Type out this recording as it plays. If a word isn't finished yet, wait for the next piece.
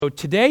So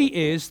today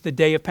is the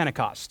day of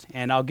Pentecost,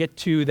 and I'll get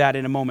to that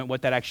in a moment,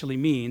 what that actually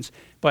means.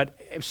 But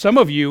some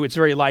of you, it's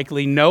very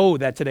likely, know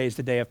that today is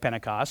the day of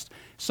Pentecost.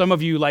 Some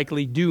of you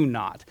likely do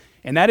not.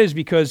 And that is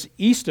because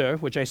Easter,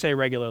 which I say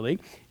regularly,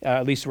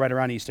 at least right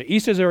around Easter,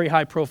 Easter is a very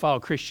high-profile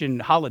Christian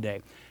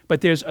holiday. But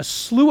there's a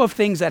slew of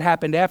things that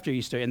happened after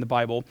Easter in the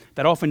Bible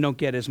that often don't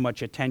get as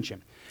much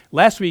attention.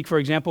 Last week, for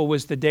example,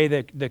 was the day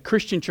that the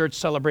Christian church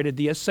celebrated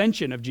the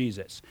ascension of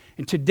Jesus.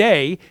 And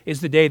today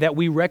is the day that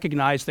we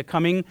recognize the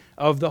coming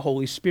of the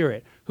Holy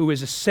Spirit, who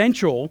is a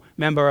central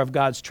member of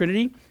God's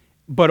Trinity,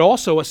 but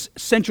also a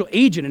central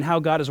agent in how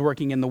God is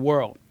working in the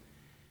world.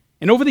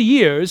 And over the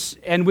years,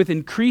 and with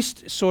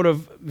increased sort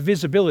of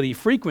visibility,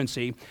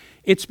 frequency,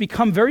 it's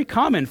become very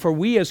common for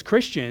we as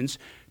Christians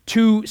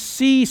to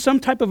see some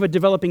type of a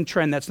developing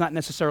trend that's not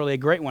necessarily a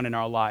great one in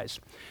our lives.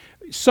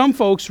 Some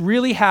folks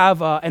really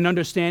have an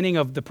understanding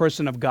of the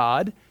person of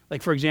God.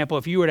 Like, for example,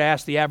 if you were to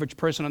ask the average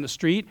person on the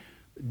street,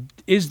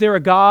 is there a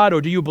God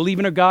or do you believe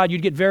in a God?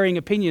 You'd get varying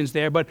opinions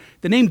there, but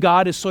the name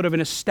God is sort of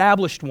an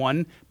established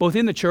one, both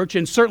in the church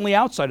and certainly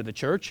outside of the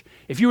church.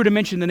 If you were to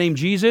mention the name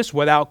Jesus,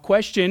 without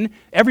question,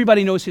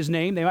 everybody knows his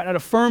name. They might not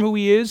affirm who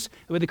he is,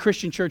 the way the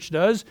Christian church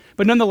does,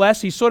 but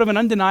nonetheless, he's sort of an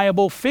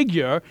undeniable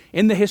figure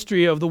in the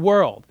history of the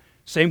world.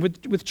 Same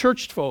with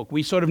church folk.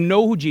 We sort of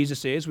know who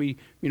Jesus is. We,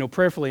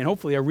 prayerfully and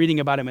hopefully are reading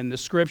about him in the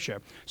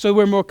Scripture. So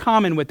we're more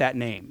common with that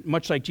name,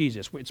 much like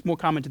Jesus. It's more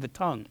common to the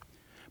tongue.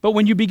 But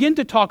when you begin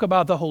to talk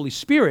about the Holy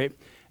Spirit,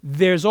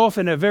 there's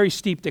often a very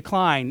steep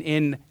decline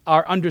in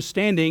our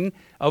understanding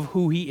of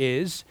who he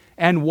is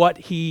and what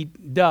he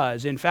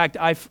does. In fact,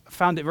 I've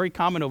found it very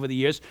common over the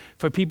years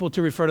for people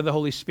to refer to the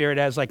Holy Spirit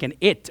as like an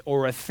it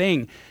or a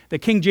thing. The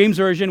King James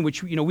Version,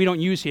 which we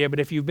don't use here, but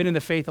if you've been in the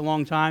faith a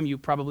long time, you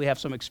probably have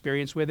some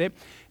experience with it.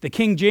 The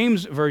King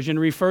James Version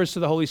refers to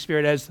the Holy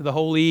Spirit as the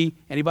Holy,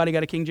 anybody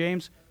got a King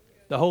James?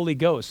 The Holy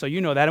Ghost. So you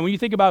know that. And when you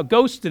think about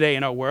ghosts today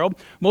in our world,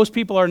 most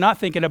people are not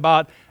thinking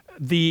about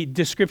the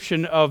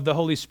description of the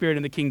Holy Spirit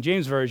in the King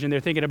James Version.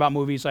 They're thinking about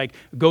movies like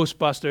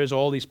Ghostbusters or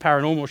all these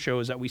paranormal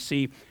shows that we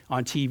see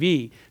on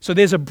TV. So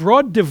there's a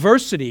broad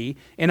diversity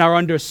in our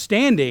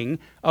understanding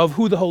of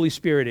who the Holy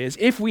Spirit is,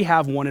 if we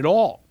have one at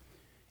all.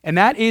 And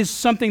that is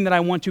something that I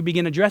want to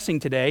begin addressing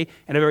today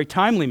in a very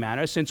timely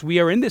manner, since we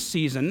are in this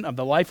season of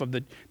the life of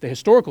the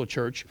historical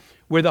church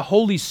where the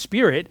Holy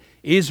Spirit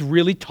is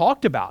really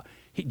talked about.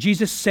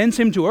 Jesus sends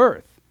him to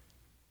earth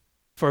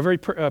for a very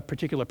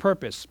particular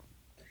purpose.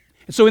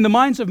 And so in the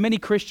minds of many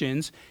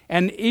Christians,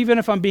 and even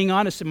if I'm being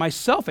honest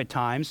myself at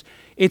times,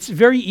 it's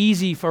very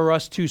easy for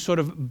us to sort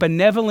of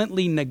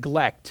benevolently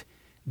neglect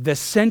the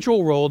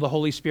central role the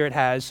Holy Spirit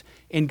has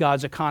in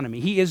God's economy.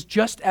 He is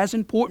just as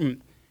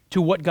important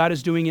to what God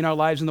is doing in our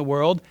lives in the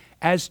world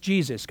as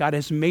Jesus. God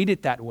has made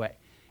it that way.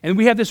 And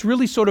we have this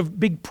really sort of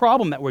big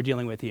problem that we're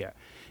dealing with here.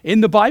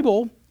 In the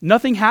Bible,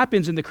 nothing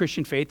happens in the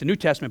Christian faith, the New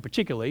Testament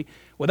particularly,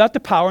 without the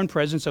power and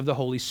presence of the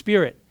Holy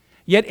Spirit.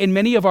 Yet in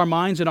many of our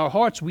minds and our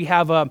hearts, we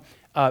have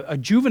a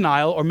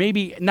juvenile or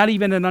maybe not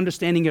even an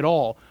understanding at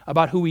all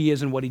about who he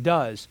is and what he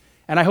does.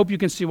 And I hope you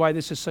can see why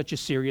this is such a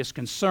serious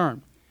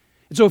concern.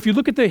 And so if you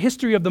look at the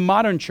history of the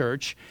modern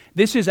church,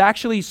 this is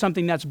actually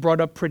something that's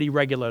brought up pretty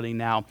regularly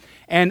now.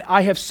 And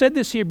I have said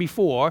this here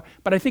before,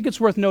 but I think it's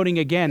worth noting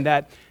again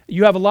that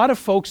you have a lot of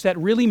folks that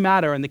really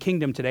matter in the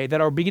kingdom today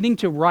that are beginning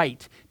to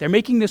write. They're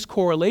making this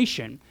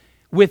correlation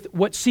with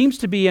what seems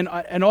to be an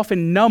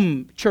often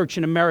numb church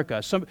in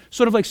America, some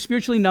sort of like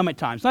spiritually numb at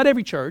times. Not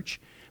every church,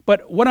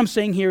 but what I'm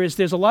saying here is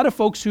there's a lot of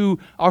folks who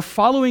are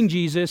following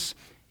Jesus,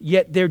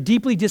 yet they're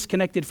deeply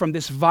disconnected from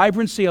this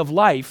vibrancy of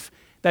life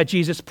that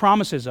Jesus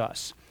promises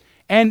us.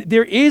 And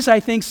there is, I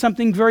think,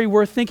 something very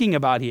worth thinking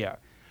about here.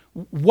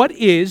 What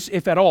is,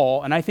 if at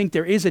all, and I think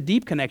there is a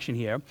deep connection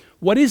here,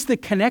 what is the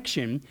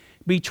connection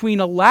between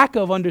a lack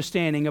of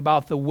understanding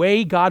about the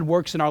way God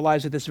works in our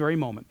lives at this very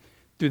moment,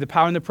 through the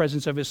power and the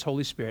presence of his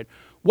Holy Spirit?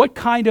 What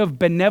kind of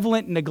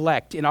benevolent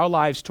neglect in our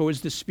lives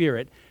towards the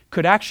Spirit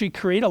could actually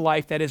create a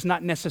life that is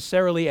not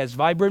necessarily as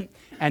vibrant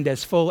and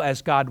as full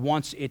as God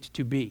wants it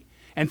to be?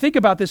 And think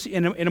about this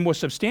in a more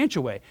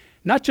substantial way,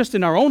 not just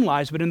in our own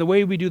lives, but in the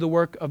way we do the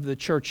work of the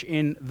church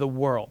in the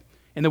world,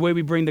 in the way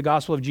we bring the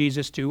gospel of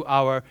Jesus to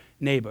our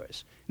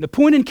neighbors. And the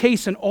point in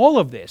case in all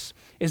of this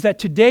is that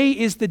today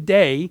is the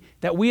day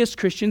that we as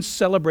Christians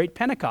celebrate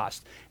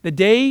Pentecost. The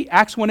day,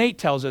 Acts 1:8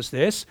 tells us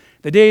this,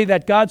 the day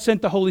that God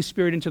sent the Holy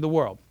Spirit into the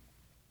world.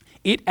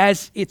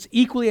 It's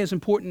equally as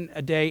important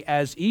a day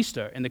as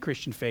Easter in the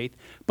Christian faith,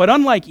 but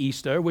unlike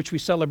Easter, which we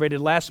celebrated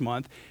last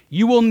month,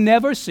 you will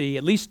never see,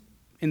 at least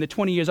in the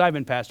 20 years I've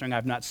been pastoring,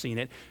 I've not seen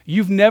it.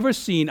 I've never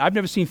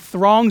seen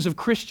throngs of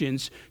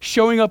Christians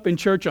showing up in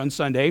church on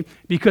Sunday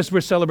because we're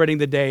celebrating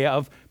the day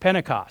of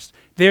Pentecost.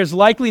 There's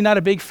likely not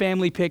a big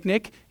family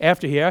picnic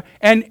after here.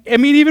 And I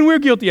mean, even we're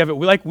guilty of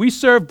it. We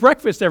serve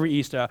breakfast every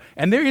Easter,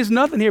 and there is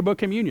nothing here but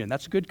communion.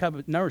 That's a good cup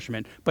of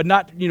nourishment, but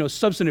not,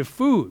 substantive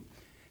food.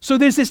 So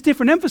there's this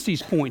different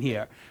emphasis point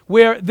here,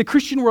 where the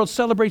Christian world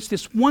celebrates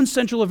this one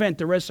central event,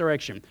 the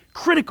resurrection,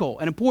 critical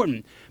and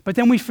important, but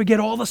then we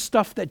forget all the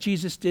stuff that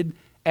Jesus did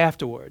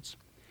afterwards.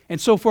 And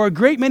so for a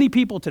great many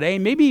people today,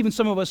 and maybe even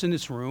some of us in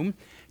this room,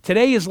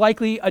 today is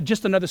likely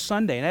just another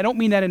Sunday. And I don't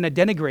mean that in a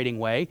denigrating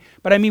way,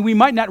 but I mean we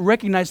might not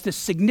recognize the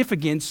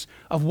significance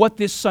of what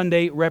this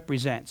Sunday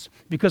represents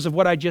because of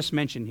what I just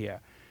mentioned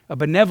here, a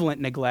benevolent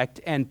neglect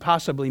and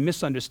possibly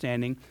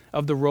misunderstanding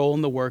of the role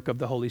and the work of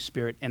the Holy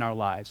Spirit in our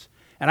lives.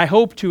 And I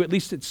hope to, at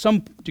least at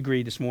some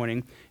degree this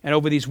morning and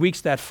over these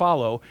weeks that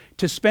follow,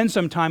 to spend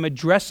some time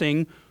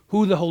addressing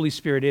who the Holy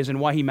Spirit is and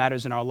why he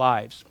matters in our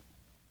lives.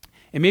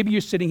 And maybe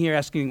you're sitting here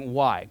asking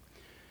why.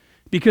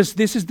 Because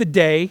this is the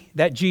day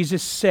that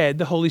Jesus said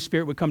the Holy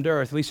Spirit would come to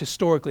earth. At least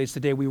historically, it's the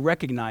day we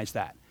recognize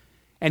that.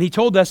 And he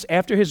told us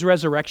after his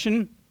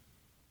resurrection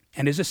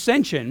and his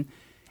ascension,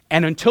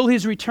 and until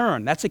his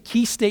return, that's a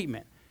key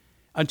statement.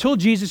 Until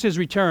Jesus'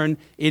 return,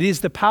 it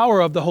is the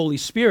power of the Holy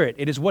Spirit.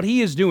 It is what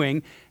he is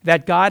doing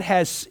that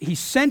he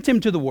sent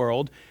him to the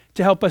world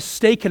to help us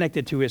stay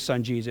connected to his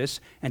son Jesus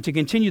and to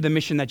continue the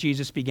mission that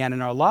Jesus began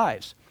in our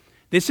lives.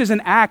 This is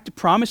an act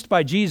promised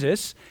by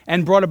Jesus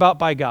and brought about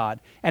by God,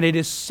 and it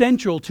is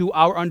central to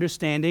our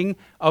understanding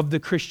of the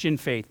Christian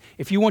faith.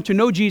 If you want to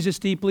know Jesus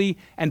deeply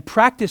and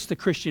practice the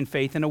Christian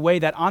faith in a way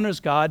that honors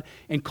God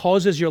and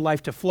causes your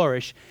life to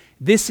flourish,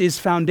 this is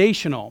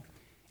foundational.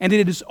 And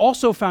it is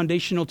also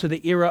foundational to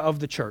the era of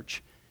the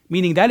church,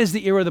 meaning that is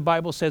the era the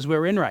Bible says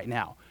we're in right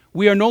now.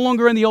 We are no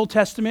longer in the Old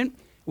Testament.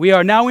 We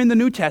are now in the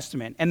New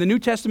Testament, and the New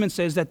Testament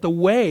says that the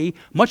way,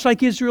 much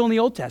like Israel in the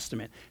Old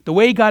Testament, the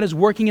way God is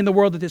working in the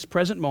world at this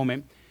present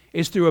moment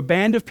is through a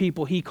band of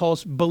people he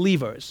calls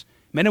believers,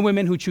 men and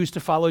women who choose to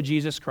follow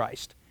Jesus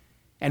Christ.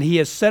 And he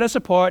has set us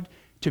apart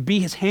to be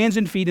his hands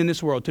and feet in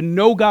this world, to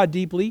know God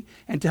deeply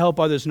and to help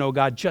others know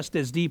God just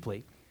as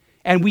deeply.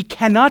 And we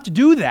cannot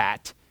do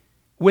that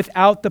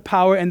without the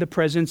power and the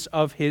presence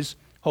of his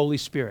Holy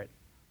Spirit.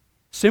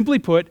 Simply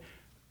put,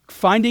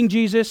 finding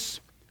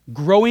Jesus,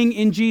 growing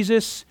in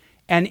Jesus,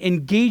 and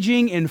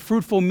engaging in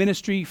fruitful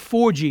ministry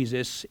for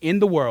Jesus in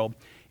the world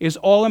is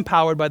all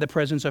empowered by the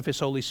presence of his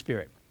Holy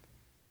Spirit.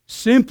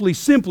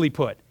 Simply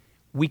put,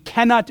 we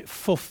cannot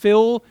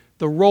fulfill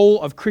the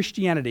role of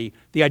Christianity,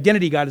 the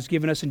identity God has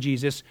given us in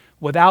Jesus,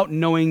 without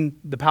knowing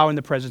the power and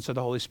the presence of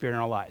the Holy Spirit in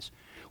our lives.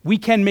 We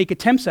can make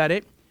attempts at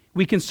it.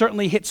 We can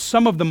certainly hit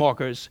some of the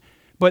markers,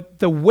 but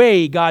the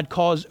way God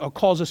calls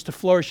us to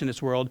flourish in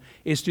this world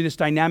is through this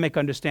dynamic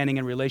understanding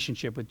and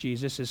relationship with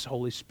Jesus, his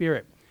Holy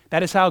Spirit.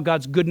 That is how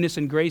God's goodness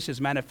and grace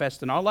is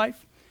manifest in our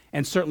life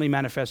and certainly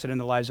manifested in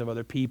the lives of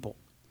other people.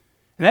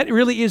 And that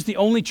really is the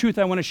only truth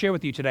I want to share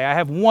with you today. I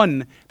have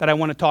one that I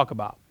want to talk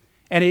about.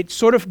 And it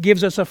sort of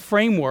gives us a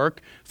framework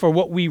for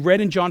what we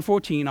read in John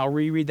 14. I'll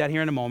reread that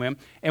here in a moment.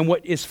 And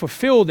what is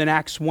fulfilled in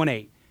Acts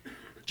 1:8.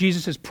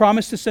 Jesus has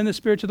promised to send the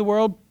Spirit to the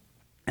world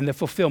and the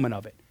fulfillment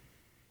of it.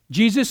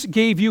 Jesus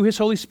gave you his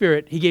Holy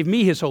Spirit. He gave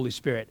me his Holy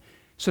Spirit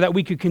so that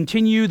we could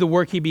continue the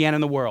work he began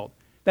in the world.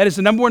 That is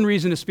the number one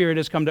reason the Spirit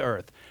has come to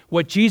earth.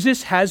 What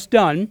Jesus has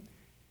done,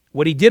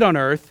 what he did on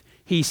earth,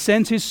 he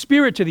sends his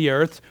Spirit to the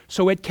earth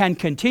so it can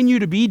continue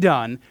to be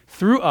done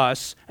through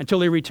us until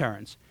he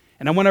returns.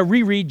 And I want to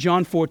reread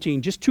John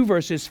 14, just 2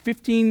 verses,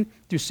 15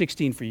 through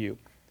 16 for you.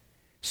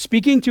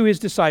 Speaking to his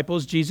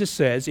disciples, Jesus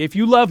says, "If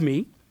you love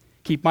me,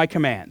 keep my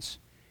commands,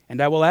 and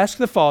I will ask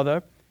the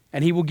Father,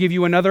 and he will give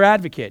you another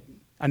advocate,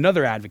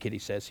 he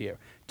says here,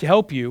 to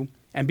help you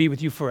and be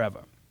with you forever."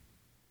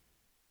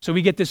 So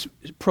we get this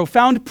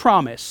profound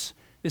promise.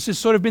 This has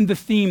sort of been the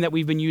theme that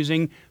we've been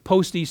using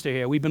post-Easter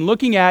here. We've been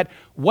looking at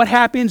what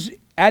happens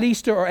at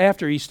Easter or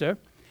after Easter,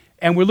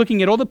 and we're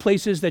looking at all the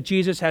places that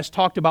Jesus has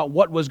talked about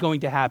what was going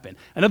to happen.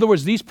 In other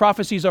words, these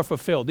prophecies are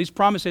fulfilled. These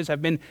promises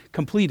have been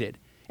completed.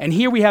 And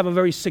here we have a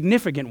very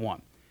significant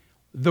one,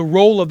 the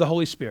role of the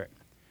Holy Spirit.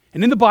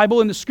 And in the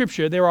Bible, in the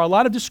Scripture, there are a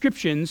lot of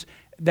descriptions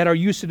that are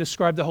used to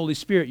describe the Holy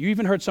Spirit. You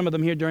even heard some of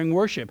them here during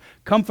worship.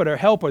 Comforter,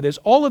 helper, there's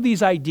all of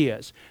these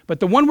ideas. But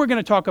the one we're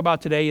going to talk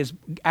about today is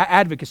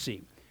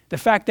advocacy. The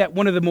fact that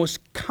one of the most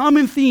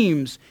common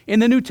themes in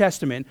the New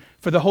Testament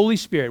for the Holy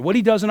Spirit, what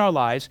he does in our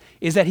lives,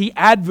 is that he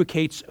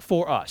advocates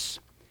for us.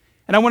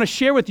 And I want to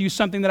share with you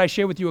something that I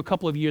shared with you a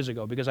couple of years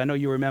ago because I know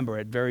you remember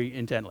it very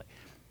intently.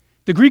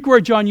 The Greek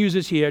word John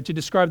uses here to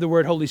describe the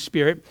word Holy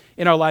Spirit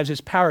in our lives is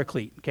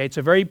paraclete. Okay, it's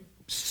a very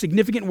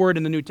significant word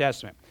in the New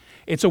Testament.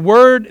 It's a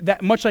word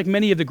that, much like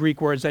many of the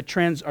Greek words that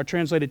are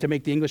translated to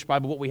make the English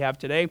Bible what we have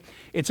today,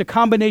 it's a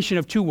combination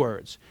of two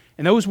words.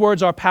 And those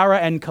words are para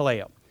and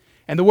kaleo.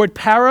 And the word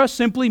para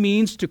simply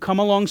means to come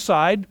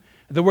alongside.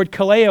 The word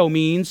kaleo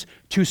means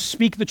to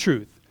speak the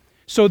truth.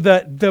 So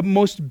the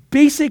most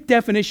basic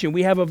definition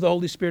we have of the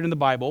Holy Spirit in the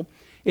Bible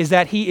is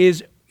that he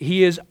is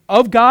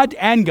of God,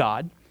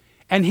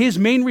 and his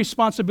main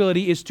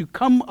responsibility is to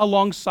come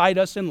alongside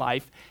us in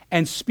life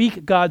and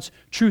speak God's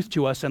truth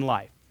to us in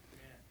life.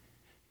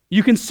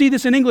 You can see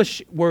this in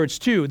English words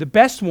too. The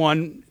best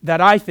one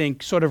that I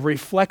think sort of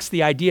reflects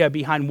the idea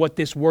behind what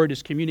this word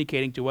is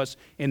communicating to us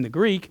in the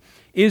Greek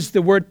is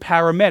the word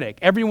paramedic.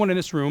 Everyone in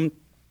this room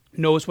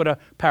knows what a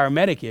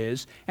paramedic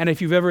is, and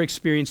if you've ever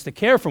experienced the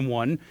care from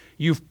one,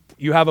 you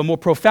have a more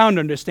profound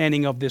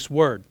understanding of this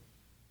word.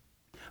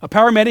 A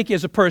paramedic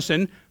is a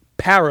person,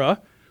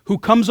 para, who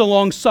comes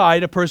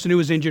alongside a person who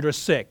is injured or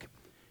sick.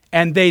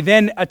 And they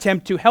then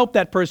attempt to help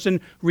that person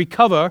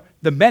recover,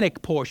 the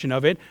medic portion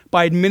of it,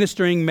 by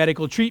administering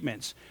medical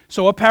treatments.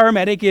 So a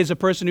paramedic is a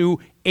person who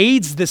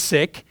aids the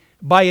sick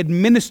by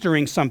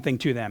administering something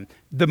to them,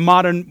 the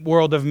modern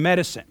world of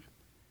medicine.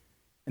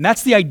 And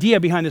that's the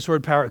idea behind this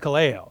word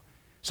parakaleo.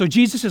 So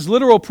Jesus'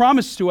 literal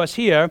promise to us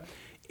here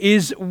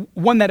is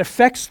one that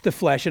affects the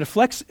flesh, it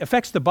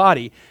affects the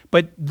body,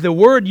 but the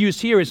word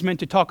used here is meant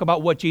to talk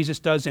about what Jesus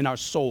does in our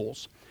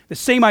souls. The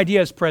same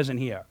idea is present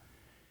here.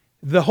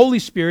 The Holy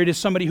Spirit is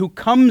somebody who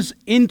comes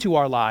into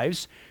our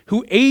lives,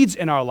 who aids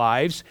in our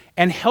lives,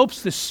 and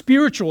helps the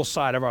spiritual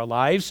side of our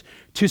lives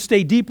to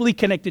stay deeply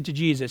connected to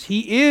Jesus.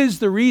 He is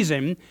the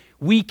reason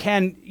we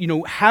can,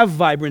 have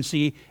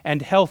vibrancy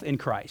and health in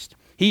Christ.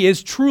 He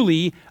is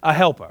truly a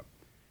helper.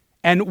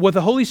 And what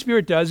the Holy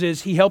Spirit does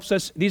is he helps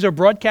us. These are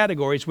broad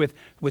categories with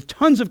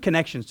tons of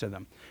connections to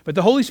them. But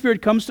the Holy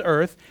Spirit comes to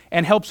earth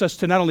and helps us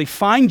to not only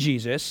find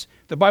Jesus,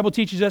 the Bible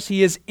teaches us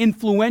he is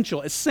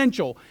influential,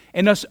 essential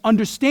in us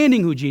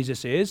understanding who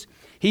Jesus is.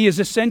 He is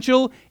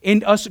essential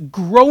in us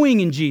growing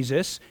in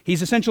Jesus.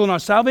 He's essential in our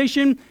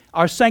salvation,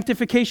 our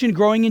sanctification,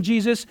 growing in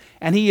Jesus,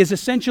 and he is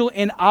essential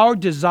in our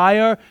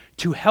desire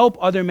to help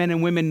other men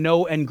and women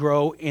know and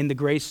grow in the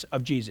grace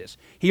of Jesus.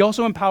 He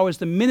also empowers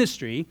the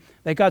ministry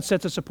that God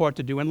sets us apart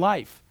to do in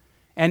life.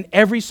 And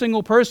every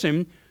single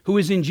person who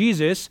is in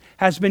Jesus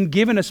has been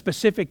given a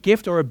specific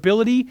gift or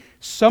ability,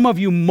 some of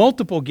you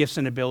multiple gifts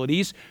and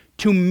abilities,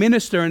 to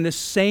minister in the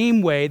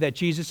same way that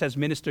Jesus has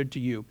ministered to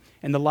you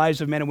in the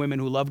lives of men and women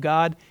who love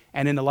God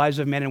and in the lives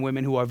of men and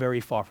women who are very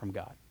far from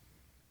God.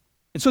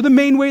 And so the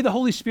main way the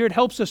Holy Spirit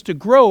helps us to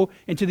grow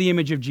into the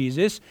image of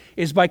Jesus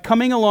is by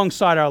coming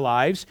alongside our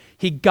lives.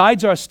 He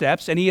guides our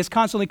steps, and he is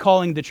constantly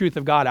calling the truth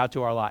of God out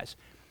to our lives.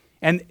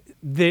 And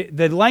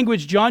the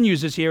language John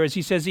uses here is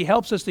he says he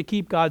helps us to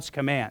keep God's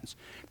commands.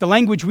 The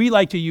language we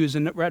like to use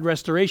in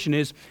Restoration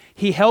is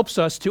he helps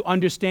us to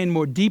understand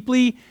more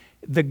deeply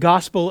the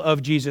gospel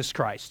of Jesus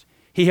Christ.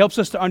 He helps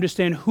us to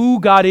understand who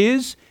God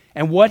is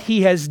and what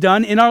he has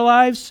done in our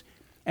lives,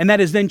 and that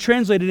is then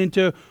translated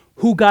into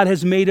who God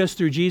has made us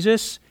through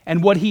Jesus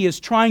and what he is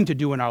trying to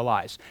do in our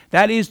lives.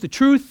 That is the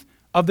truth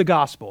of the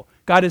gospel.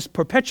 God is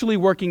perpetually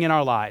working in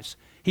our lives.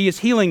 He is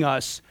healing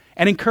us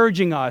and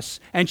encouraging us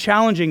and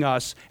challenging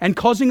us and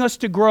causing us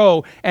to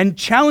grow and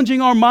challenging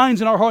our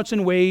minds and our hearts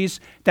in ways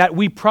that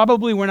we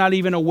probably were not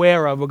even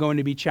aware of were going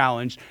to be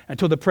challenged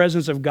until the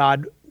presence of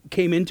God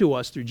came into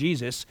us through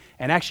Jesus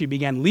and actually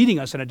began leading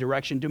us in a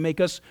direction to make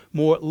us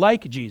more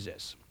like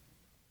Jesus.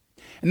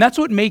 And that's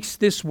what makes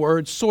this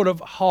word sort of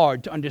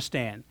hard to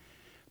understand.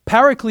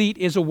 Paraclete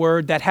is a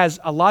word that has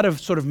a lot of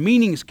sort of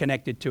meanings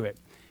connected to it.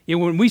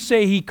 When we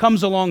say he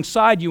comes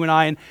alongside you and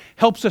I and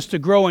helps us to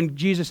grow in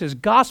Jesus'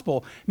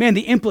 gospel, man,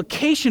 the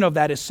implication of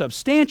that is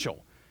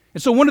substantial.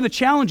 And so one of the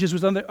challenges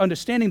with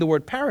understanding the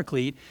word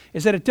paraclete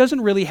is that it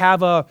doesn't really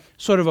have a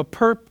sort of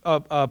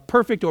a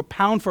perfect or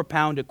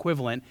pound-for-pound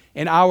equivalent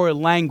in our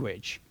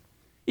language.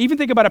 Even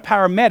think about a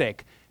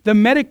paramedic. The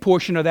medic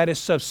portion of that is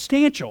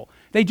substantial.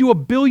 They do a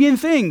billion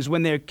things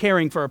when they're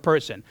caring for a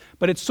person,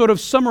 but it's sort of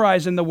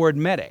summarized in the word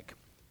medic.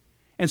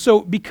 And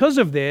so because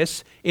of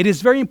this, it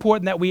is very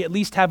important that we at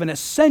least have an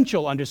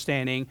essential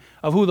understanding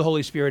of who the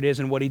Holy Spirit is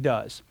and what he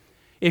does.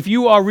 If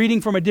you are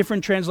reading from a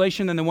different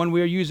translation than the one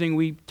we are using,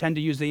 we tend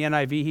to use the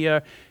NIV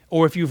here,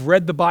 or if you've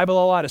read the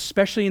Bible a lot,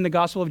 especially in the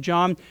Gospel of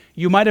John,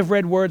 you might have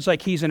read words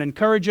like he's an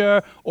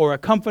encourager or a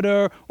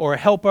comforter or a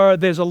helper.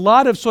 There's a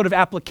lot of sort of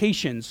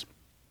applications.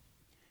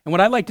 And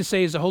what I like to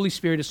say is the Holy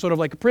Spirit is sort of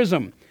like a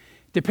prism.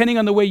 Depending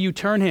on the way you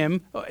turn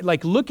him,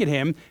 like look at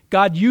him,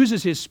 God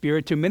uses his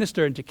Spirit to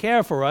minister and to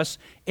care for us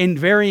in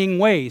varying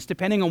ways,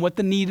 depending on what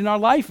the need in our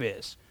life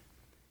is.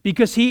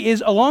 Because he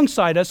is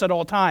alongside us at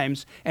all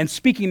times and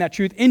speaking that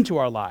truth into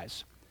our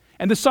lives.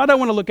 And the side I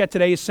want to look at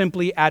today is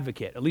simply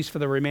advocate, at least for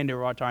the remainder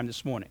of our time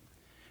this morning.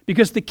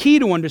 Because the key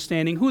to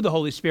understanding who the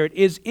Holy Spirit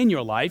is in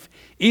your life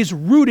is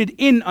rooted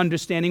in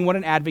understanding what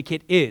an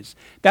advocate is.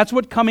 That's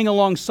what coming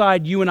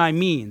alongside you and I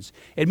means.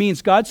 It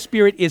means God's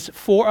Spirit is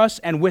for us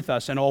and with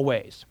us in all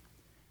ways.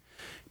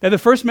 Now, the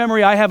first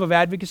memory I have of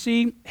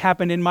advocacy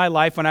happened in my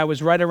life when I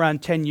was right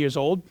around 10 years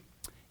old.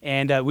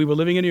 And we were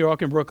living in New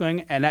York, in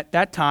Brooklyn. And at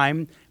that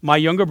time, my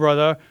younger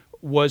brother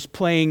was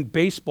playing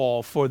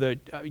baseball for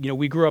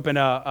we grew up in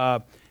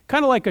a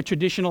kind of like a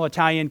traditional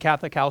Italian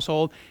Catholic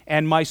household.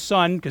 And my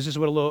son, because this is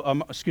what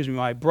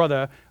my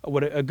brother,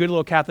 what a good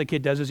little Catholic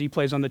kid does is he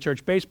plays on the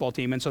church baseball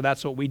team. And so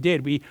that's what we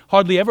did. We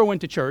hardly ever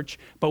went to church,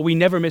 but we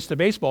never missed a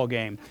baseball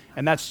game.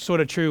 And that's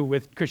sort of true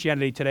with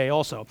Christianity today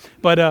also.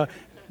 But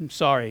I'm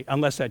sorry,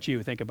 unless that's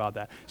you, think about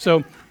that.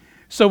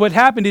 So what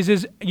happened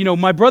is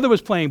my brother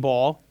was playing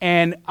ball,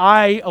 and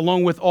I,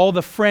 along with all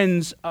the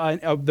friends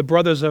of the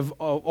brothers of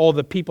all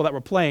the people that were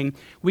playing,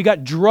 we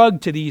got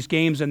drugged to these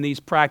games and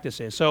these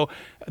practices. So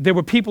there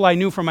were people I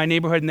knew from my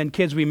neighborhood and then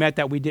kids we met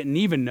that we didn't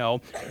even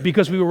know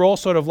because we were all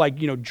sort of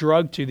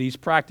drugged to these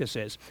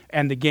practices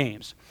and the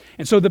games.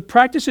 And so the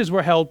practices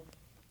were held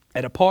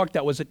at a park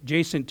that was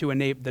adjacent to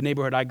the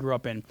neighborhood I grew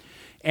up in.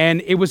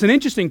 And it was an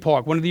interesting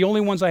park, one of the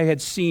only ones I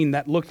had seen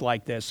that looked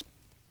like this.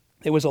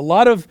 There was a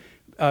lot of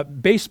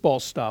baseball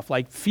stuff,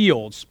 like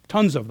fields,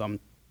 tons of them.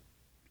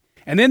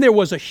 And then there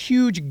was a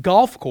huge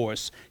golf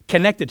course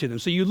connected to them.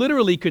 So you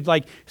literally could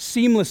like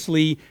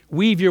seamlessly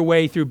weave your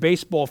way through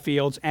baseball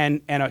fields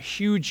and a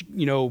huge,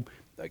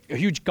 a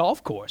huge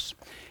golf course.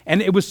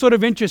 And it was sort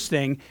of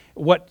interesting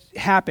what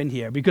happened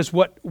here, because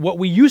what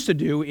we used to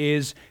do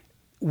is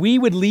we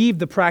would leave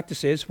the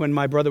practices when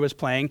my brother was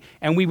playing,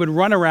 and we would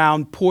run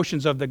around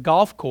portions of the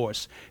golf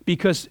course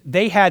because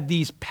they had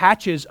these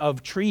patches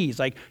of trees,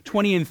 like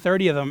 20 and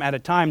 30 of them at a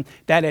time,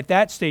 that at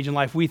that stage in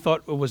life we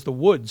thought it was the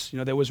woods.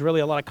 There was really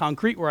a lot of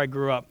concrete where I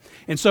grew up.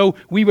 And so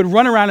we would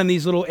run around in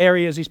these little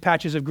areas, these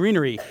patches of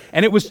greenery,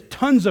 and it was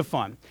tons of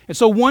fun. And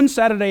so one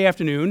Saturday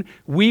afternoon,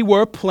 we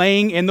were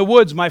playing in the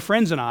woods, my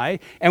friends and I,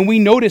 and we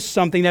noticed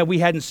something that we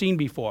hadn't seen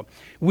before.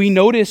 We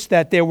noticed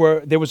that there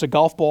was a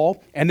golf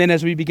ball, and then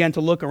as we began to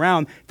look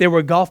around, there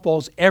were golf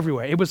balls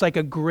everywhere. It was like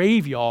a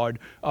graveyard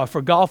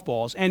for golf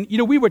balls. And,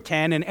 we were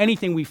 10, and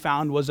anything we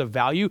found was of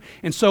value.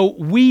 And so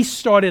we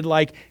started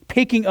like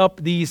picking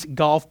up these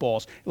golf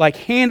balls, like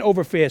hand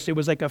over fist. It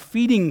was like a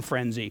feeding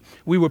frenzy.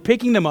 We were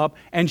picking them up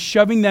and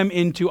shoving them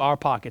into our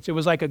pockets. It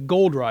was like a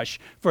gold rush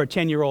for a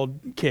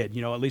 10-year-old kid,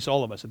 at least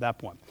all of us at that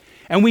point.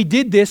 And we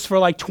did this for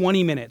like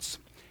 20 minutes.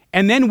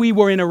 And then we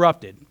were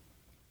interrupted.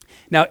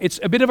 Now, it's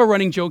a bit of a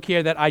running joke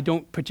here that I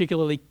don't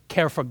particularly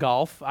care for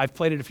golf. I've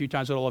played it a few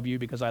times with all of you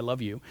because I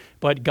love you.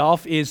 But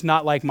golf is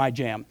not like my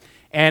jam.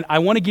 And I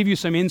want to give you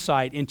some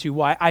insight into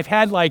why I've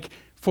had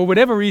for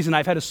whatever reason,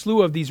 I've had a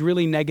slew of these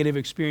really negative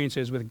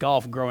experiences with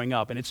golf growing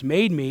up. And it's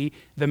made me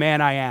the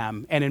man I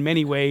am. And in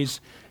many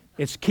ways,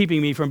 it's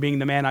keeping me from being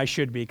the man I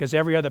should be, because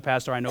every other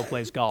pastor I know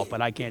plays golf,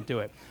 but I can't do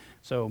it.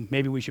 So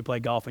maybe we should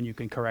play golf and you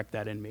can correct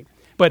that in me.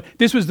 But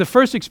this was the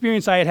first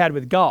experience I had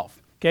with golf.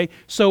 Okay,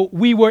 so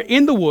we were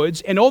in the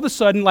woods, and all of a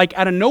sudden, like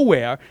out of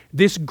nowhere,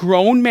 this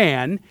grown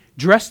man,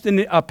 dressed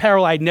in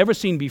apparel I'd never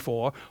seen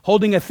before,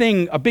 holding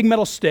a big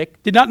metal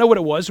stick, did not know what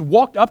it was,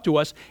 walked up to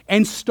us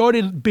and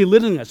started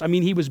belittling us. I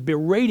mean, he was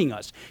berating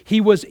us.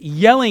 He was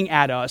yelling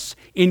at us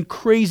in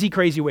crazy,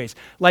 crazy ways,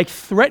 like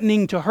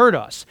threatening to hurt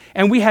us.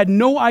 And we had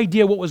no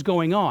idea what was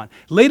going on.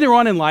 Later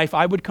on in life,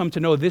 I would come to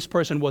know this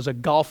person was a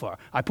golfer.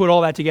 I put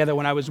all that together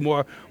when I was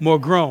more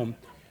grown.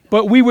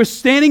 But we were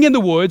standing in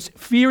the woods,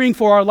 fearing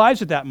for our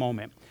lives at that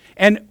moment.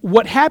 And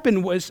what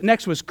happened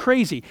next was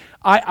crazy.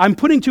 I'm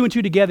putting two and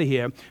two together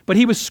here, but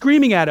he was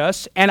screaming at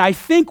us, and I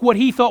think what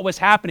he thought was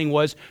happening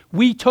was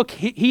he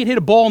had hit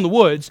a ball in the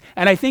woods,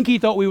 and I think he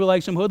thought we were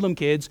like some hoodlum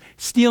kids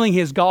stealing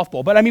his golf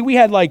ball. But I mean, we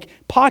had like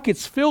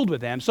pockets filled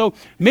with them, so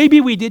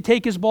maybe we did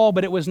take his ball,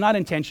 but it was not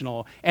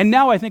intentional. And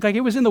now I think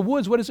it was in the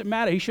woods, what does it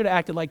matter? He should have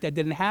acted like that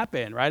didn't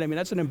happen, right? I mean,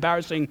 that's an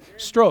embarrassing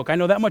stroke. I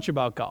know that much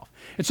about golf.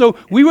 And so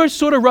we were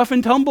sort of rough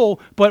and tumble,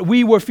 but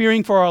we were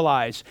fearing for our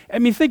lives. I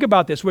mean, think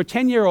about this. We're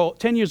 10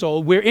 years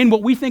old. We're in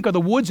what we think are the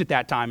woods at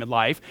that time in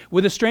life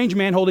with a strange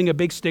man holding a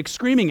big stick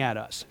screaming at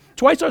us,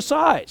 twice our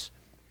size.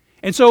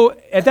 And so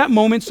at that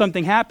moment,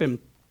 something happened.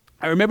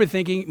 I remember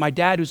thinking, my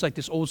dad, who's like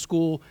this old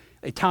school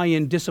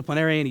Italian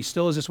disciplinarian, he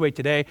still is this way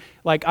today,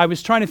 I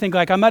was trying to think,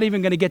 I'm not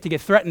even going to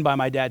get threatened by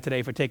my dad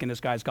today for taking this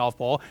guy's golf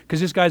ball, because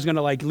this guy's going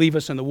to leave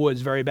us in the woods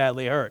very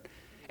badly hurt.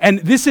 And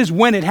this is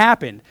when it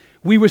happened.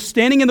 We were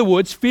standing in the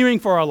woods, fearing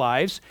for our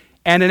lives,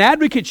 and an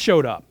advocate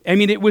showed up. I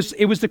mean, it was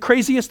the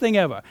craziest thing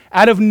ever.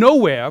 Out of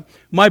nowhere,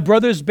 my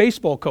brother's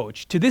baseball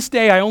coach, to this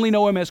day, I only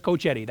know him as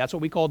Coach Eddie. That's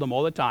what we called him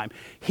all the time.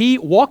 He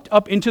walked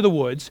up into the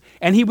woods,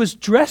 and he was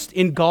dressed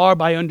in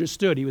garb I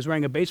understood. He was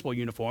wearing a baseball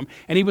uniform,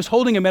 and he was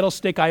holding a metal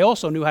stick I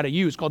also knew how to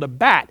use called a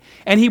bat.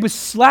 And he was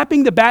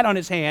slapping the bat on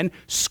his hand,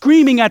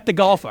 screaming at the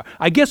golfer.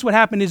 I guess what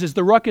happened is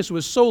the ruckus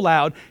was so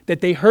loud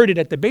that they heard it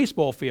at the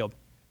baseball field.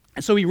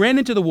 And so he ran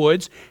into the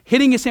woods,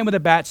 hitting his hand with a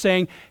bat,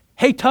 saying,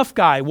 "Hey, tough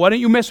guy, why don't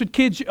you mess with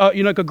kids,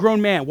 like a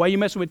grown man? Why are you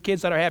messing with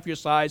kids that are half your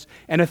size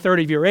and a third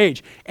of your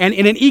age?" And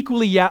in an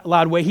equally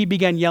loud way, he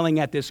began yelling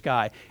at this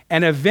guy.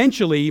 And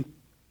eventually,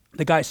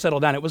 the guy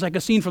settled down. It was like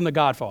a scene from The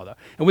Godfather.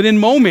 And within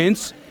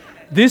moments,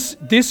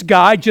 this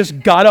guy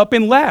just got up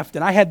and left.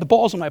 And I had the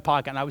balls in my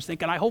pocket, and I was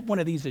thinking, I hope one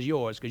of these is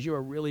yours, because you're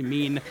a really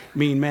mean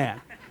man,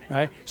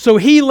 right? So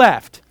he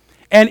left.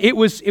 And it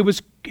was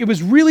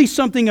really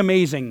something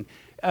amazing.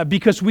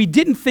 Because we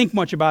didn't think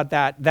much about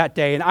that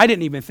day, and I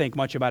didn't even think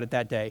much about it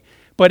that day.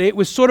 But it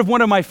was sort of one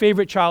of my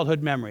favorite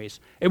childhood memories.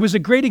 It was a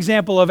great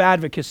example of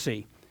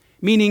advocacy,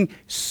 meaning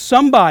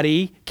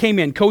somebody came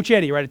in, Coach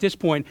Eddie, right at this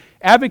point.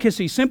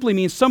 Advocacy simply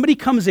means somebody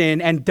comes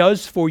in and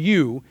does for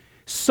you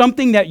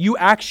something that you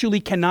actually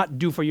cannot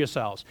do for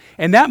yourselves.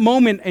 And that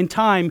moment in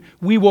time,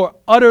 we were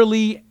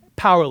utterly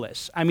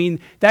powerless. I mean,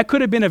 that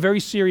could have been a very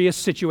serious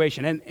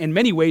situation, and in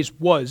many ways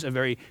was a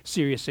very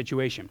serious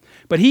situation.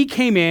 But he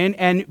came in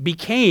and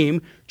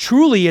became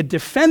truly a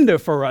defender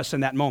for us in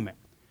that moment.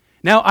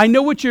 Now, I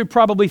know what you're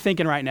probably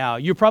thinking right now.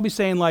 You're probably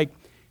saying,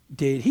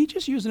 did he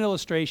just use an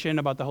illustration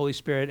about the Holy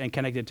Spirit and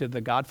connect it to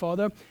the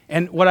Godfather?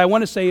 And what I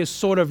want to say is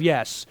sort of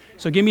yes.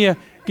 So give me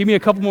a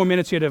couple more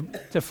minutes here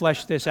to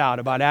flesh this out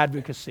about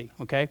advocacy,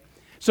 okay?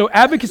 So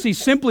advocacy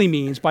simply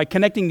means, by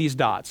connecting these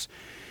dots,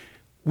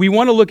 we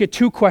want to look at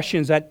two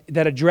questions that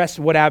address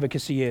what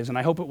advocacy is, and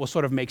I hope it will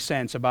sort of make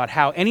sense about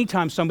how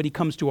anytime somebody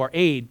comes to our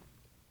aid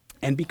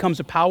and becomes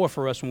a power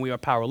for us when we are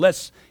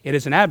powerless, it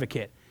is an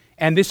advocate.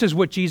 And this is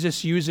what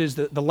Jesus uses,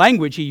 the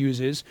language he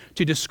uses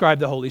to describe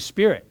the Holy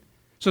Spirit.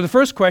 So the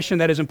first question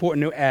that is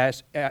important to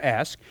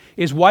ask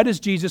is, why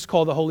does Jesus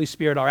call the Holy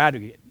Spirit our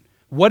advocate?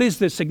 What is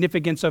the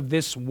significance of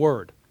this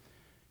word?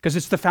 Because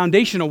it's the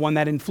foundational one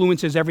that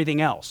influences everything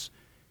else.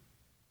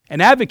 An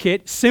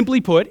advocate,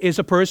 simply put, is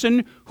a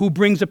person who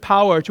brings a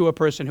power to a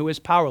person who is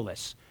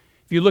powerless.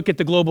 If you look at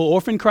the global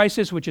orphan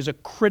crisis, which is a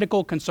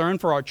critical concern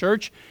for our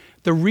church,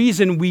 the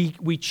reason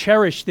we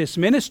cherish this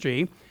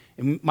ministry,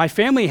 and my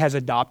family has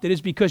adopted,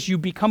 is because you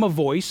become a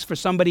voice for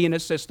somebody in a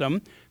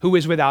system who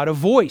is without a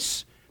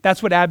voice.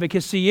 That's what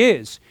advocacy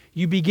is.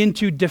 You begin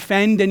to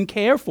defend and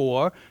care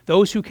for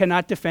those who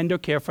cannot defend or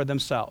care for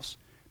themselves.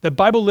 The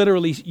Bible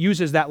literally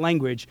uses that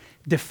language,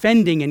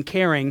 defending and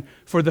caring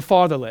for the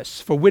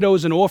fatherless, for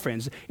widows and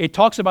orphans. It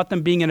talks about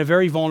them being in a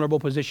very vulnerable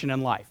position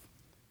in life.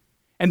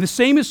 And the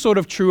same is sort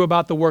of true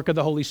about the work of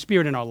the Holy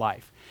Spirit in our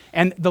life.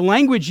 And the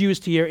language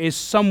used here is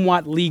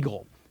somewhat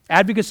legal.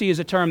 Advocacy is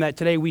a term that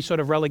today we sort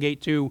of relegate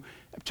to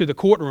the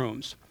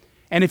courtrooms.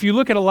 And if you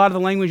look at a lot of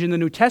the language in the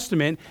New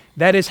Testament,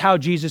 that is how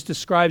Jesus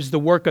describes the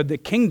work of the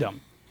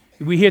kingdom.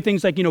 We hear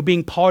things like,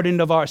 being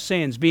pardoned of our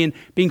sins, being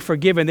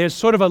forgiven. There's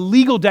sort of a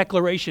legal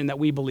declaration that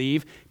we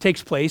believe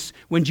takes place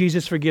when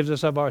Jesus forgives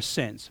us of our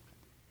sins.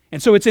 And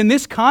so it's in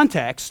this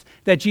context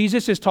that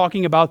Jesus is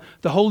talking about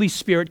the Holy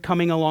Spirit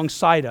coming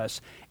alongside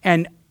us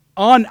and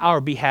on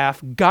our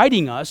behalf,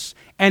 guiding us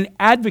and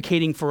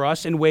advocating for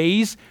us in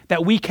ways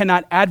that we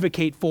cannot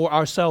advocate for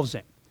ourselves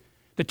in.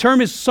 The term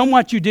is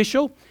somewhat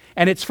judicial,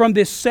 and it's from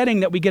this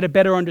setting that we get a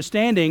better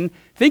understanding.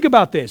 Think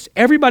about this.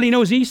 Everybody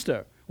knows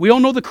Easter. We all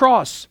know the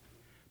cross.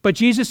 But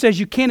Jesus says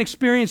you can't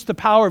experience the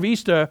power of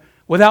Easter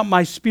without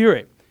my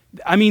Spirit.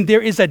 I mean,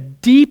 there is a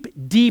deep,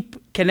 deep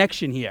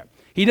connection here.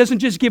 He doesn't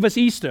just give us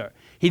Easter.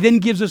 He then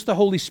gives us the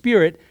Holy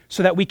Spirit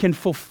so that we can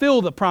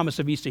fulfill the promise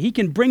of Easter. He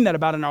can bring that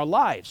about in our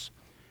lives.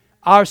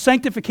 Our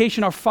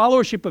sanctification, our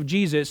followership of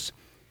Jesus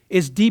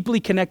is deeply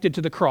connected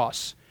to the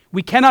cross.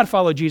 We cannot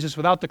follow Jesus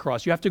without the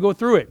cross. You have to go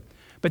through it.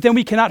 But then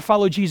we cannot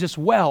follow Jesus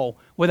well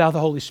without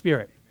the Holy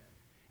Spirit.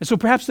 And so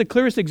perhaps the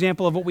clearest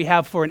example of what we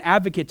have for an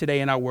advocate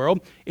today in our world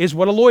is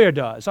what a lawyer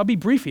does. I'll be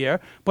brief here,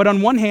 but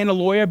on one hand, a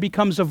lawyer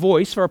becomes a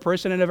voice for a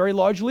person in a very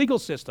large legal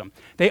system.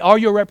 They are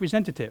your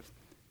representative.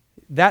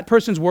 That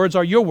person's words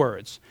are your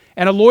words.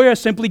 And a lawyer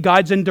simply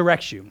guides and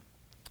directs you,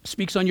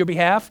 speaks on your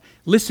behalf,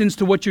 listens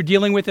to what you're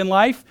dealing with in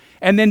life,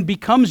 and then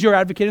becomes your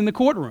advocate in the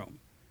courtroom.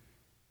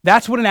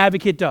 That's what an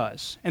advocate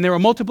does. And there are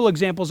multiple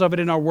examples of it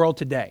in our world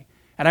today.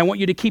 And I want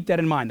you to keep that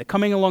in mind, the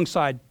coming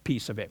alongside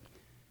piece of it.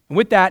 And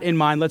with that in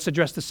mind, let's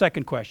address the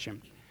second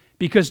question.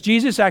 Because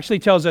Jesus actually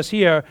tells us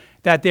here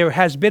that there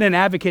has been an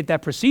advocate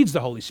that precedes the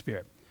Holy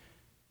Spirit.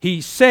 He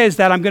says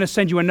that I'm going to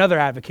send you another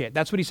advocate.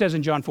 That's what he says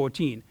in John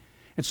 14.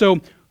 And so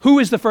who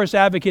is the first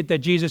advocate that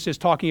Jesus is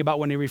talking about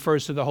when he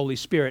refers to the Holy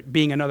Spirit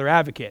being another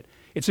advocate?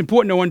 It's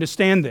important to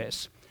understand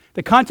this.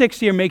 The context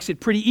here makes it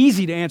pretty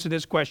easy to answer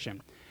this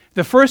question.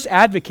 The first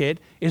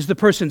advocate is the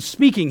person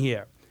speaking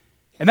here.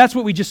 And that's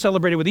what we just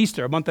celebrated with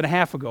Easter a month and a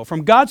half ago.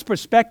 From God's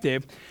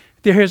perspective,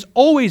 there has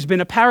always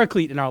been a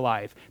paraclete in our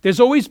life. There's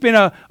always been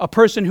a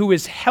person who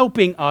is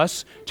helping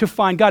us to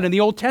find God. In the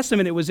Old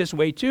Testament, it was this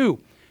way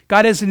too.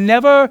 God has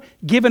never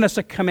given us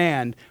a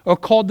command or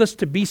called us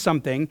to be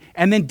something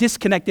and then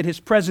disconnected his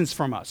presence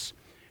from us.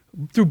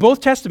 Through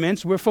both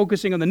Testaments, we're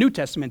focusing on the New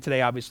Testament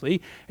today,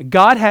 obviously,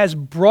 God has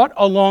brought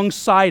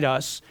alongside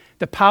us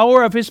the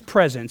power of his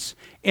presence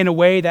in a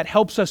way that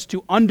helps us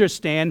to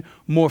understand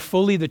more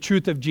fully the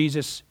truth of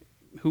Jesus,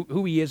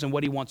 who he is and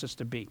what he wants us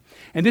to be.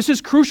 And this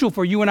is crucial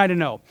for you and I to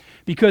know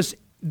because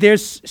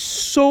there's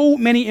so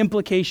many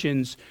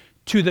implications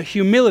to the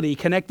humility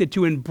connected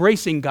to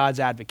embracing God's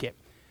advocate.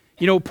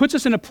 It puts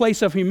us in a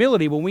place of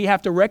humility when we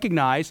have to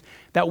recognize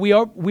that we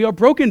are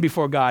broken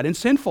before God and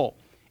sinful,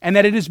 and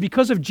that it is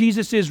because of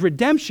Jesus'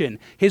 redemption,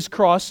 his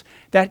cross,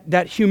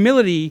 that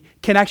humility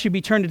can actually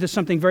be turned into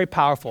something very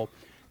powerful.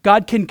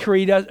 God can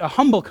create a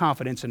humble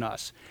confidence in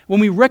us.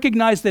 When we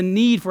recognize the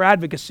need for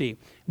advocacy,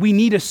 we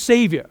need a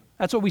Savior.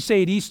 That's what we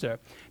say at Easter.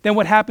 Then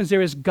what happens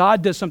there is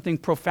God does something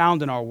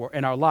profound in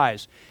our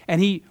lives,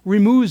 and he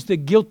removes the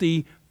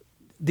guilty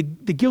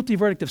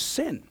verdict of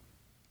sin.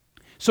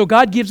 So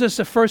God gives us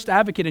a first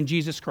advocate in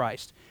Jesus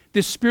Christ,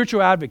 this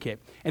spiritual advocate.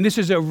 And this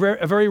is a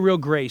very real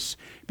grace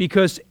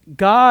because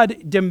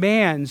God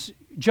demands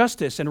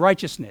justice and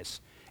righteousness.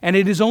 And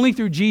it is only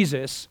through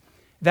Jesus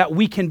that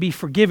we can be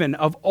forgiven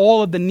of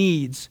all of the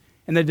needs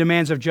and the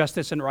demands of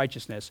justice and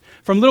righteousness.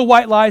 From little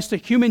white lies to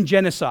human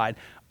genocide,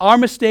 our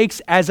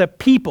mistakes as a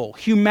people,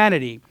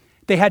 humanity,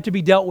 they had to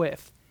be dealt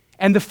with.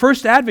 And the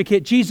first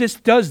advocate, Jesus,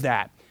 does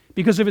that.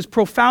 Because of his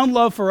profound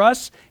love for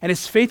us and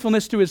his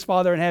faithfulness to his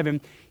Father in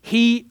heaven,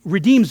 he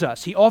redeems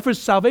us. He offers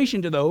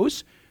salvation to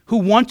those who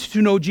want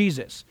to know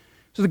Jesus.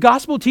 So the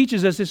gospel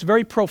teaches us this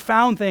very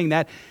profound thing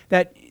that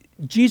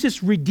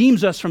Jesus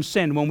redeems us from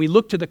sin when we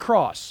look to the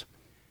cross.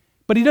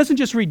 But he doesn't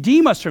just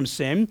redeem us from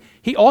sin,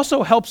 he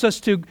also helps us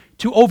to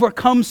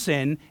overcome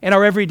sin in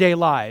our everyday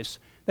lives.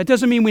 That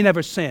doesn't mean we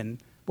never sin.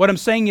 What I'm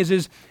saying is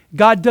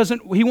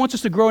he wants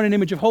us to grow in an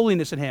image of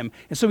holiness in him.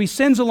 And so he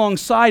sends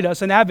alongside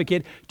us an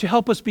advocate to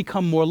help us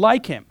become more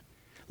like him.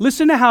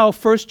 Listen to how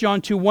 1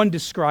 John 2:1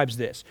 describes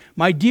this.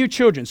 My dear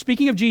children,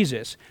 speaking of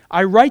Jesus,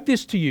 I write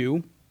this to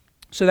you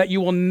so that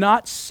you will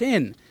not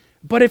sin.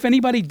 But if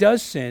anybody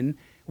does sin,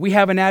 we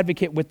have an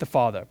advocate with the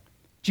Father,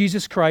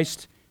 Jesus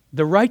Christ,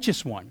 the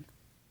righteous one.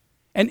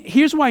 And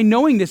here's why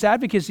knowing this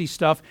advocacy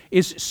stuff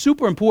is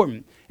super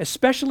important,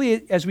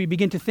 especially as we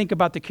begin to think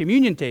about the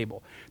communion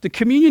table. The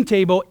communion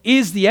table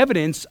is the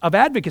evidence of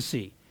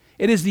advocacy.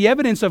 It is the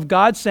evidence of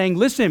God saying,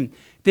 listen,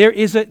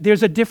 there's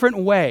a different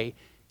way.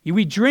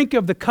 We drink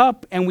of the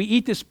cup and we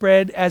eat this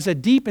bread as a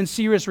deep and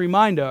serious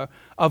reminder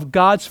of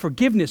God's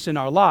forgiveness in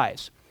our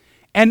lives.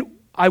 And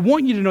I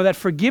want you to know that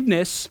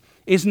forgiveness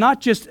is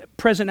not just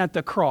present at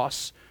the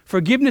cross.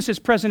 Forgiveness is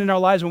present in our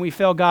lives when we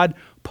fail God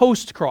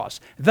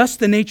post-cross. Thus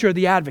the nature of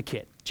the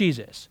advocate,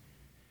 Jesus.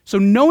 So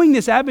knowing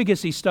this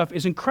advocacy stuff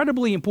is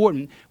incredibly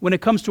important when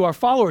it comes to our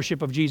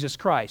followership of Jesus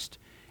Christ.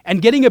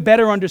 And getting a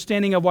better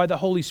understanding of why the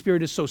Holy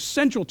Spirit is so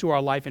central to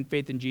our life and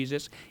faith in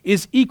Jesus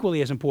is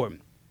equally as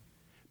important.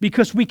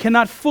 Because we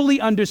cannot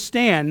fully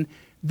understand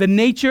the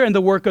nature and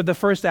the work of the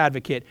first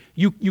advocate.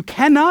 You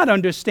cannot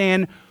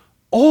understand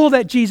all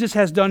that Jesus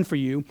has done for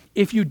you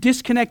if you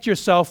disconnect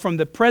yourself from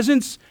the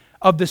presence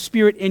of the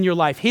Spirit in your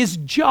life. His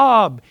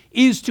job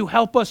is to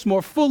help us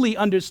more fully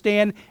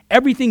understand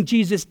everything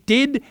Jesus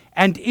did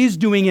and is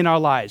doing in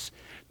our lives.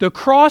 The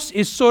cross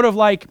is sort of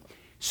like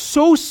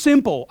so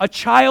simple, a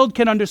child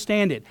can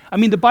understand it. I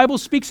mean, the Bible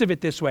speaks of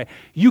it this way.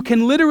 You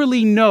can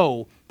literally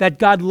know that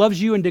God loves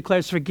you and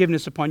declares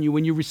forgiveness upon you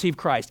when you receive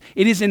Christ.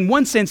 It is in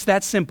one sense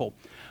that simple.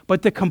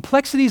 But the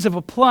complexities of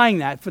applying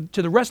that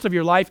to the rest of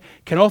your life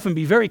can often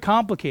be very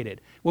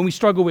complicated. When we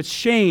struggle with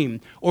shame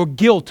or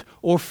guilt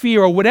or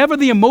fear or whatever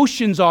the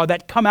emotions are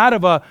that come out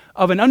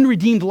of an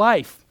unredeemed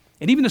life,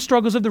 and even the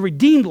struggles of the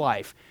redeemed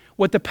life,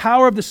 what the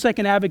power of the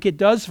second advocate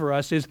does for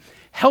us is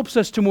helps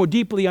us to more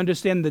deeply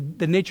understand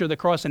the nature of the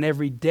cross in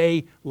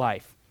everyday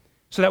life.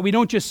 So that we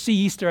don't just see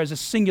Easter as a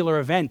singular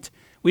event.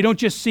 We don't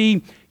just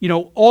see,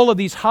 all of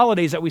these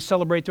holidays that we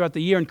celebrate throughout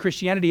the year in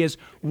Christianity as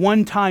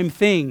one-time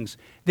things.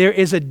 There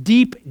is a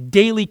deep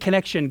daily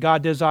connection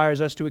God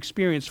desires us to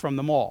experience from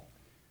them all.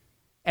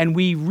 And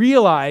we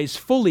realize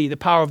fully the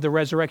power of the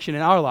resurrection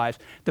in our lives,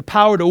 the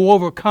power to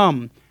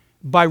overcome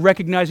by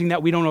recognizing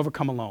that we don't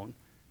overcome alone.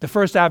 The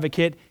first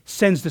advocate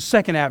sends the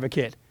second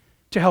advocate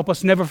to help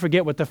us never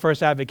forget what the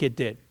first advocate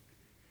did.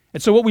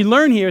 And so what we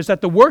learn here is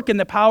that the work and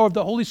the power of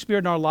the Holy Spirit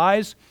in our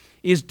lives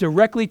is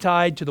directly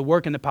tied to the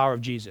work and the power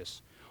of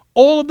Jesus.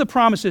 All of the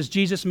promises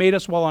Jesus made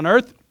us while on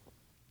earth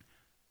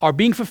are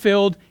being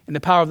fulfilled in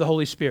the power of the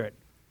Holy Spirit.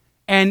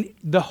 And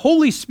the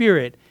Holy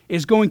Spirit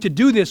is going to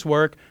do this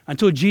work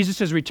until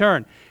Jesus'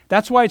 return.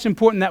 That's why it's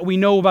important that we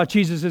know about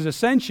Jesus'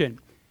 ascension.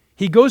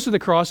 He goes to the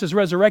cross, is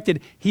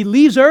resurrected, he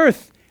leaves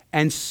earth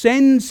and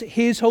sends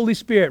his Holy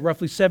Spirit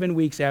roughly 7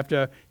 weeks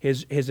after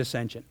his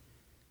ascension.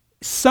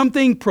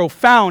 Something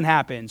profound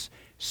happens,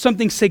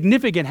 something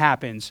significant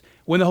happens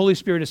when the Holy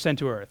Spirit is sent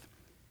to earth.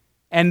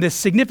 And the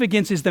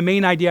significance is the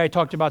main idea I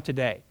talked about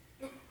today.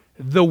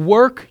 The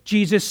work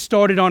Jesus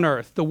started on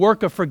earth, the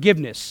work of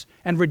forgiveness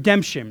and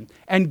redemption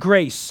and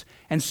grace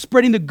and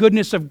spreading the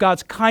goodness of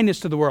God's kindness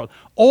to the world,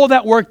 all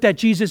that work that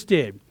Jesus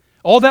did,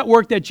 all that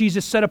work that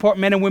Jesus set apart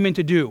men and women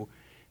to do,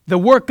 the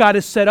work God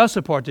has set us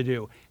apart to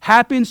do,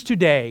 happens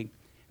today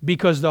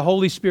because the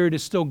Holy Spirit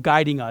is still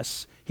guiding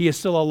us. He is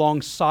still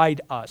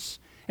alongside us.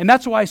 And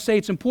that's why I say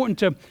it's important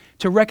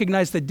to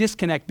recognize the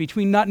disconnect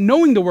between not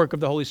knowing the work of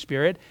the Holy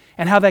Spirit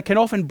and how that can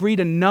often breed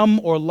a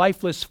numb or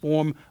lifeless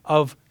form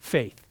of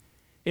faith.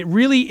 It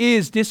really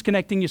is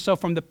disconnecting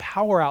yourself from the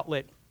power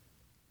outlet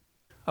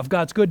of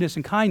God's goodness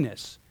and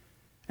kindness.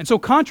 And so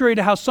contrary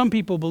to how some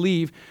people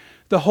believe,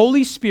 the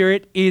Holy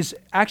Spirit is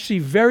actually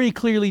very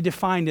clearly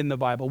defined in the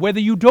Bible.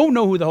 Whether you don't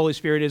know who the Holy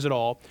Spirit is at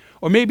all,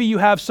 or maybe you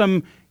have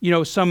some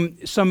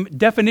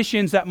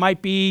definitions that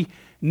might be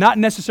not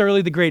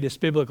necessarily the greatest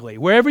biblically.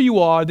 Wherever you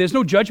are, there's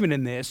no judgment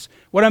in this.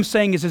 What I'm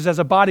saying is as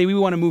a body, we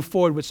want to move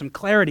forward with some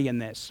clarity in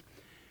this.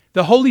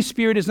 The Holy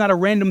Spirit is not a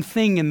random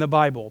thing in the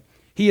Bible.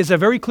 He is a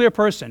very clear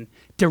person,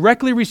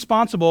 directly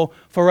responsible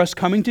for us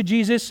coming to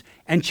Jesus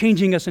and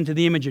changing us into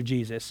the image of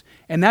Jesus.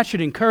 And that should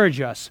encourage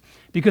us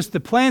because the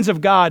plans of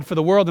God for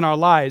the world and our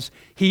lives,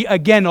 He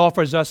again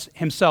offers us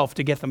Himself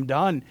to get them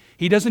done.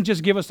 He doesn't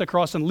just give us the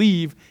cross and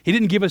leave. He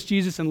didn't give us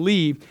Jesus and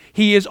leave.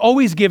 He is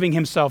always giving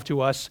Himself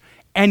to us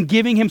and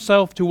giving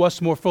Himself to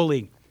us more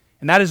fully.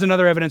 And that is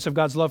another evidence of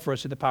God's love for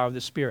us through the power of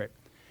the Spirit.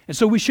 And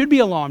so we should be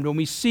alarmed when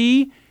we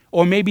see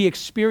or maybe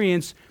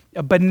experience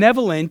a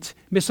benevolent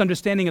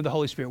misunderstanding of the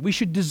Holy Spirit. We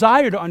should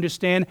desire to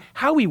understand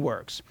how He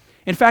works.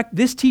 In fact,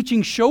 this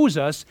teaching shows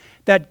us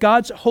that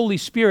God's Holy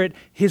Spirit,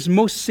 His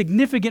most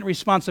significant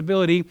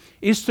responsibility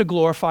is to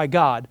glorify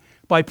God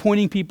by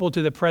pointing people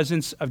to the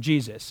presence of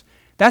Jesus.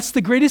 That's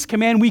the greatest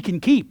command we can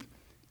keep.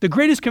 The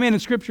greatest command in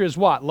Scripture is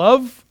what?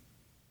 Love?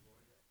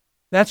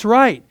 That's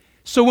right.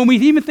 So when we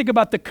even think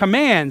about the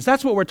commands,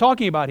 that's what we're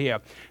talking about here.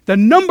 The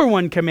number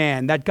one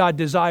command that God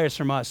desires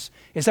from us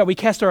is that we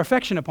cast our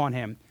affection upon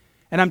Him.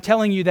 And I'm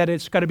telling you that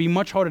it's got to be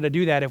much harder to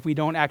do that if we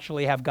don't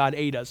actually have God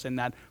aid us in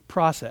that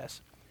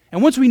process.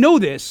 And once we know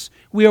this,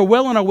 we are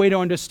well on our way to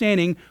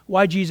understanding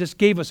why Jesus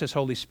gave us His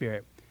Holy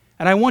Spirit.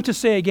 And I want to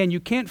say again, you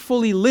can't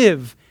fully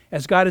live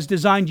as God has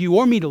designed you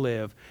or me to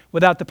live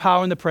without the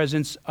power and the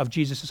presence of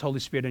Jesus' Holy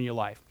Spirit in your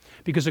life.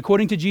 Because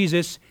according to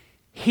Jesus,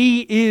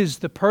 He is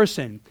the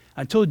person,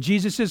 until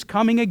Jesus is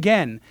coming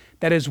again,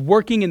 that is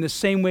working in the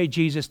same way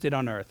Jesus did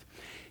on earth.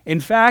 In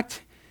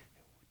fact,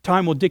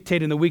 time will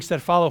dictate in the weeks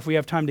that follow if we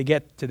have time to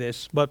get to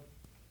this, but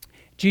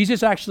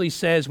Jesus actually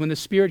says when the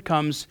Spirit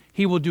comes,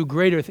 He will do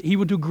greater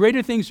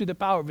things through the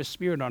power of His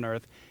Spirit on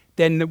earth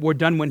than were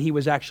done when He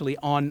was actually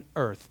on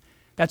earth.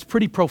 That's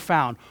pretty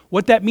profound.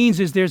 What that means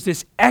is there's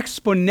this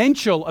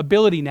exponential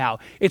ability now.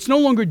 It's no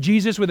longer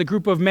Jesus with a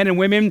group of men and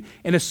women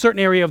in a certain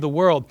area of the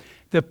world.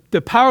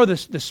 The power of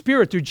the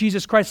Spirit through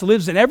Jesus Christ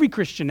lives in every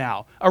Christian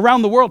now,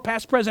 around the world,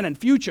 past, present, and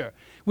future,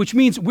 which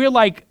means we're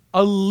like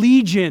a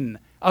legion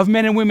of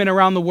men and women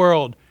around the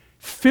world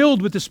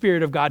filled with the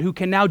Spirit of God who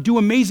can now do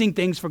amazing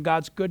things for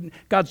God's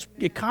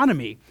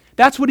economy.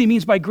 That's what He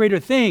means by greater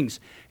things.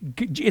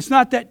 It's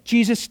not that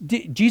Jesus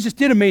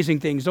did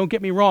amazing things, don't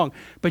get me wrong,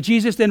 but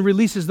Jesus then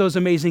releases those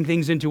amazing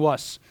things into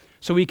us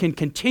so we can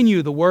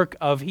continue the work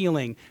of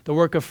healing, the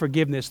work of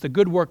forgiveness, the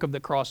good work of the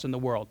cross in the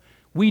world.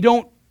 We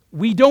don't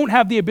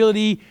have the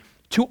ability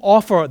to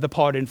offer the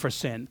pardon for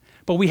sin,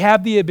 but we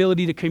have the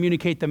ability to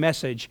communicate the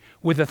message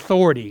with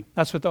authority.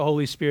 That's what the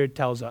Holy Spirit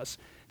tells us.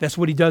 That's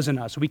what He does in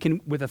us. We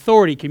can, with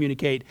authority,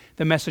 communicate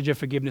the message of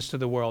forgiveness to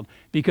the world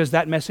because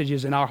that message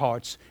is in our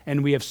hearts,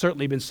 and we have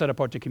certainly been set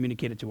apart to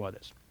communicate it to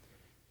others.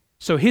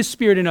 So His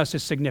Spirit in us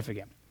is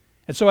significant.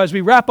 And so as we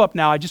wrap up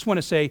now, I just want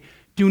to say,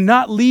 do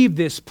not leave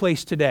this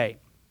place today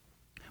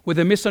with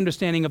a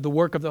misunderstanding of the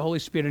work of the Holy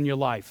Spirit in your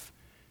life.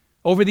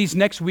 Over these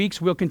next weeks,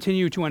 we'll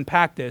continue to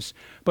unpack this.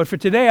 But for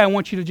today, I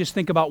want you to just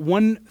think about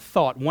one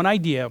thought, one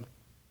idea,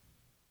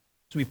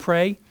 as we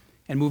pray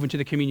and move into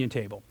the communion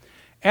table.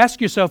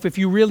 Ask yourself if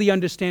you really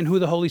understand who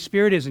the Holy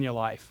Spirit is in your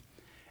life.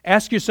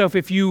 Ask yourself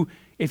if you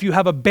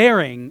have a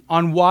bearing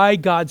on why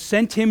God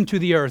sent Him to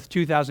the earth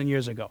 2,000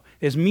 years ago.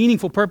 There's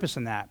meaningful purpose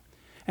in that.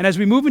 And as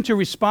we move into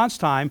response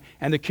time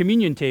and the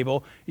communion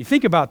table, you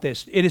think about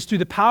this. It is through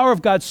the power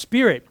of God's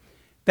Spirit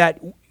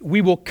that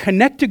we will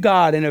connect to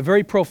God in a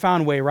very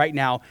profound way right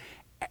now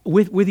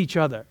with each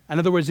other. In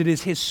other words, it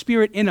is His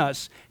Spirit in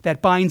us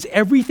that binds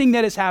everything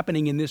that is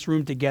happening in this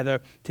room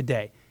together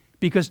today.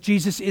 Because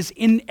Jesus is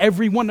in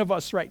every one of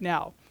us right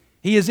now.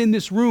 He is in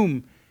this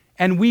room,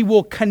 and we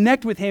will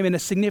connect with Him in a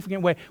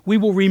significant way. We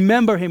will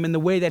remember Him in the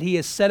way that He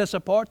has set us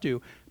apart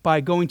to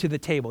by going to the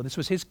table. This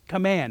was His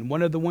command,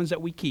 one of the ones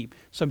that we keep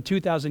some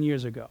 2,000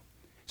 years ago.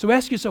 So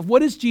ask yourself,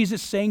 what is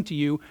Jesus saying to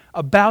you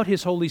about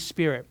His Holy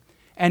Spirit?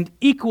 And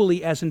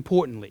equally as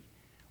importantly,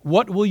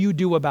 what will you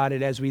do about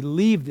it as we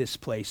leave this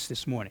place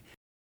this morning?